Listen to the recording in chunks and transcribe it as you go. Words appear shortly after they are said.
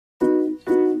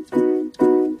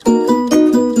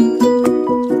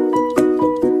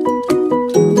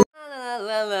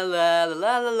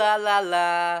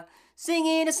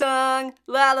Singing a song,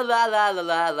 la la la la la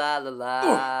la la la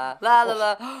la la la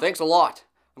la. Thanks a lot.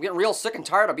 I'm getting real sick and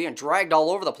tired of being dragged all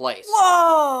over the place.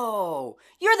 Whoa!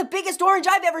 You're the biggest orange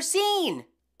I've ever seen.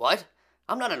 What?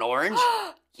 I'm not an orange.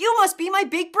 You must be my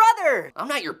big brother. I'm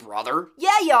not your brother.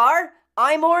 Yeah, you are.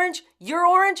 I'm orange, you're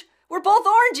orange, we're both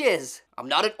oranges. I'm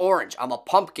not an orange, I'm a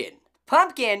pumpkin.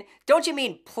 Pumpkin? Don't you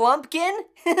mean Plumpkin?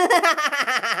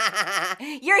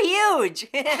 You're huge.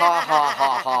 Ha ha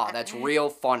ha ha, that's real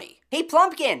funny. Hey,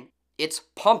 Plumpkin. It's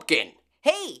pumpkin.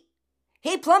 Hey.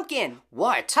 Hey, Plumpkin.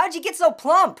 What? How'd you get so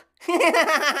plump? Hey,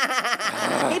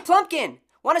 Plumpkin.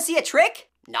 Want to see a trick?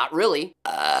 Not really.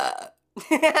 Yeah,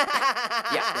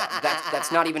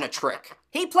 that's not even a trick.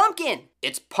 Hey, Plumpkin.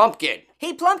 It's pumpkin.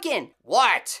 Hey, Plumpkin.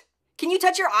 What? Can you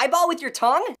touch your eyeball with your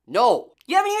tongue? No.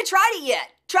 You haven't even tried it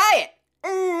yet. Try it.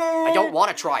 I don't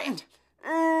want to try it.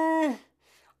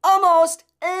 Almost.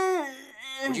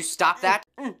 Would you stop that?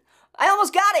 I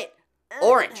almost got it.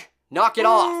 Orange, knock it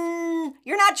off.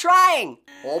 You're not trying.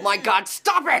 Oh my God,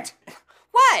 stop it!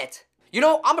 What? You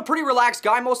know, I'm a pretty relaxed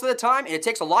guy most of the time, and it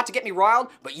takes a lot to get me riled,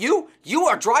 but you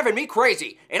are driving me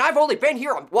crazy. And I've only been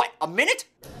here, what, a minute?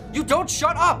 You don't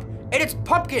shut up! And it's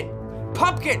pumpkin!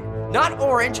 Pumpkin! Not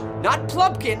orange, not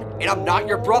plumpkin, and I'm not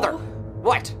your brother.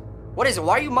 What? What is it?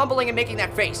 Why are you mumbling and making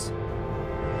that face?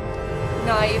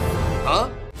 Knife. Huh?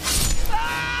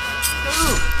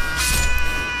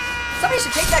 Somebody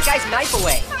should take that guy's knife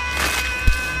away.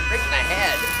 Right in the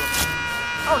head.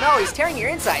 Oh no, he's tearing your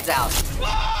insides out.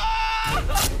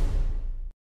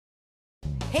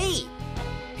 Hey!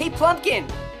 Hey, Plumpkin!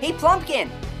 Hey, Plumpkin!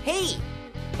 Hey!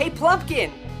 Hey,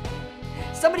 Plumpkin!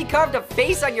 Somebody carved a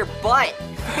face on your butt.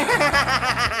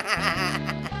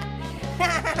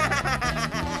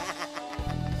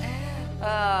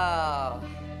 Oh.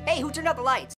 Hey, who turned out the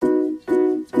lights?